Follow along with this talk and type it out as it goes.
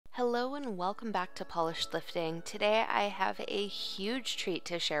Hello and welcome back to Polished Lifting. Today I have a huge treat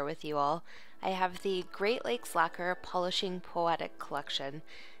to share with you all. I have the Great Lakes Lacquer Polishing Poetic collection.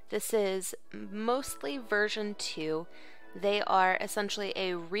 This is mostly version 2. They are essentially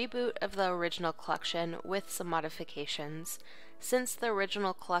a reboot of the original collection with some modifications. Since the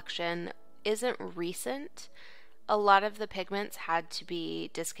original collection isn't recent, a lot of the pigments had to be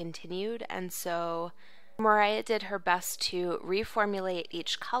discontinued, and so Mariah did her best to reformulate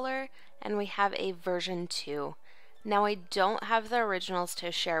each color, and we have a version 2. Now I don't have the originals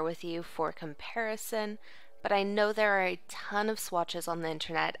to share with you for comparison, but I know there are a ton of swatches on the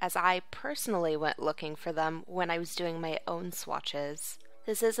internet as I personally went looking for them when I was doing my own swatches.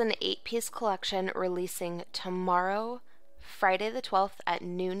 This is an 8-piece collection releasing tomorrow, Friday the 12th at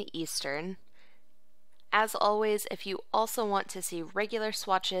noon Eastern. As always, if you also want to see regular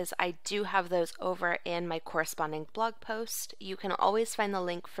swatches, I do have those over in my corresponding blog post. You can always find the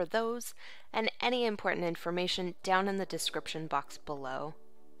link for those and any important information down in the description box below.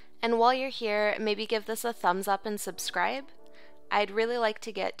 And while you're here, maybe give this a thumbs up and subscribe. I'd really like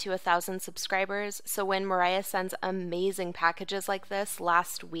to get to 1,000 subscribers, so when Mariah sends amazing packages like this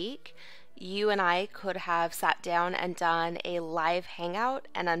last week, you and I could have sat down and done a live hangout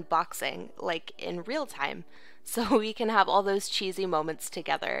and unboxing, like in real time, so we can have all those cheesy moments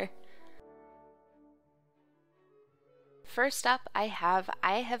together. First up, I have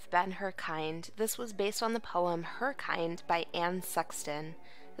Been Her Kind. This was based on the poem Her Kind by Anne Sexton.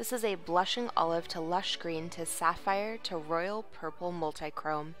 This is a blushing olive to lush green to sapphire to royal purple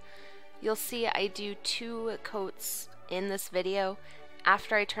multichrome. You'll see I do 2 coats in this video.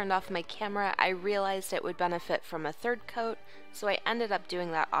 After I turned off my camera, I realized it would benefit from a 3rd coat, so I ended up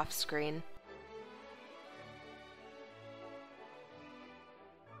doing that off screen.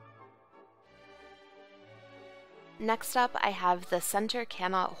 Next up, I have The Center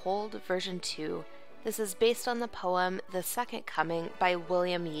Cannot Hold version 2. This is based on the poem The Second Coming by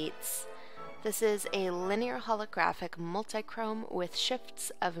William Yeats. This is a linear holographic multichrome with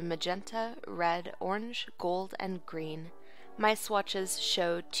shifts of magenta, red, orange, gold, and green. My swatches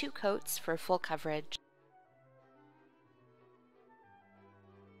show 2 coats for full coverage.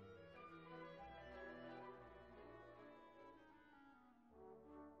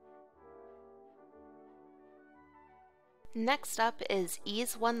 Next up is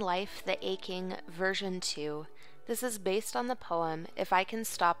Ease One Life, The Aching version 2. This is based on the poem If I Can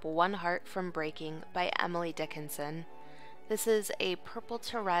Stop One Heart from Breaking by Emily Dickinson. This is a purple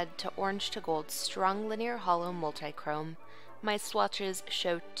to red to orange to gold strong linear hollow multichrome. My swatches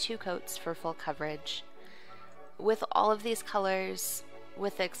show 2 coats for full coverage. With all of these colors,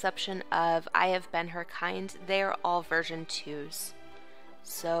 with the exception of I Have Been Her Kind, they are all version 2s.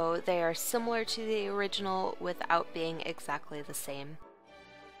 So they are similar to the original without being exactly the same.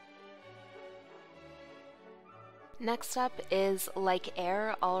 Next up is Like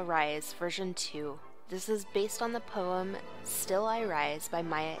Air, I'll Rise version 2. This is based on the poem Still I Rise by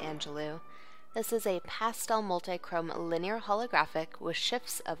Maya Angelou. This is a pastel multichrome linear holographic with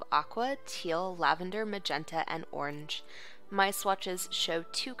shifts of aqua, teal, lavender, magenta, and orange. My swatches show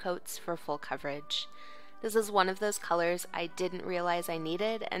 2 coats for full coverage. This is one of those colors I didn't realize I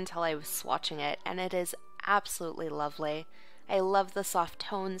needed until I was swatching it, and it is absolutely lovely. I love the soft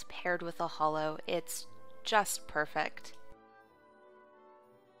tones paired with the hollow. It's just perfect.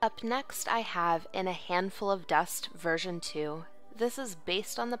 Up next I have In a Handful of Dust version 2. This is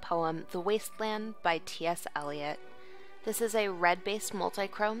based on the poem The Wasteland by T.S. Eliot. This is a red-based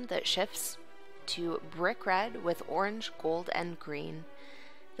multichrome that shifts to brick red with orange, gold, and green.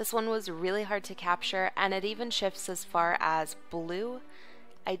 This one was really hard to capture, and it even shifts as far as blue.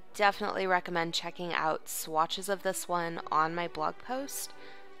 I definitely recommend checking out swatches of this one on my blog post.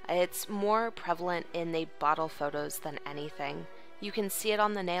 It's more prevalent in the bottle photos than anything. You can see it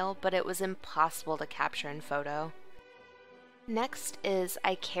on the nail, but it was impossible to capture in photo. Next is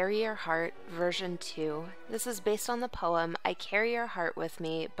I Carry Your Heart version 2. This is based on the poem I Carry Your Heart With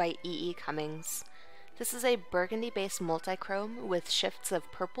Me by E. E. Cummings. This is a burgundy-based multichrome with shifts of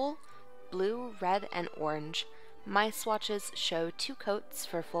purple, blue, red, and orange. My swatches show 2 coats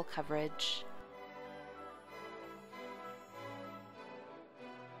for full coverage.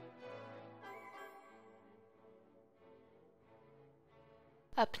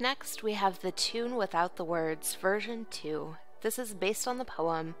 Up next we have The Tune Without the Words version 2. This is based on the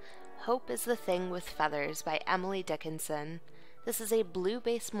poem Hope is the Thing with Feathers by Emily Dickinson. This is a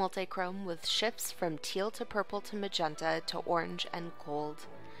blue-based multichrome with shifts from teal to purple to magenta to orange and gold.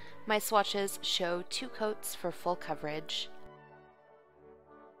 My swatches show 2 coats for full coverage.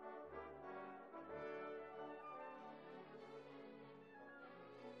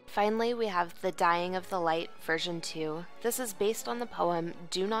 Finally, we have The Dying of the Light version 2. This is based on the poem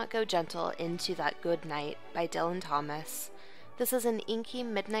Do Not Go Gentle Into That Good Night by Dylan Thomas. This is an inky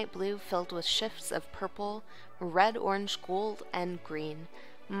midnight blue filled with shifts of purple, red, orange, gold, and green.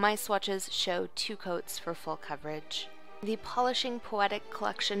 My swatches show 2 coats for full coverage. The Polishing Poetic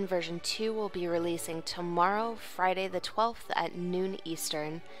Collection version 2 will be releasing tomorrow, Friday the 12th at noon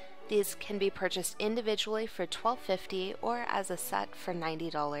Eastern. These can be purchased individually for $12.50 or as a set for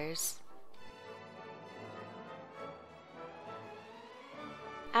 $90.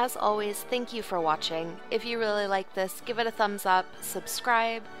 As always, thank you for watching. If you really like this, give it a thumbs up,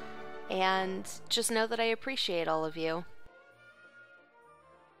 subscribe, and just know that I appreciate all of you.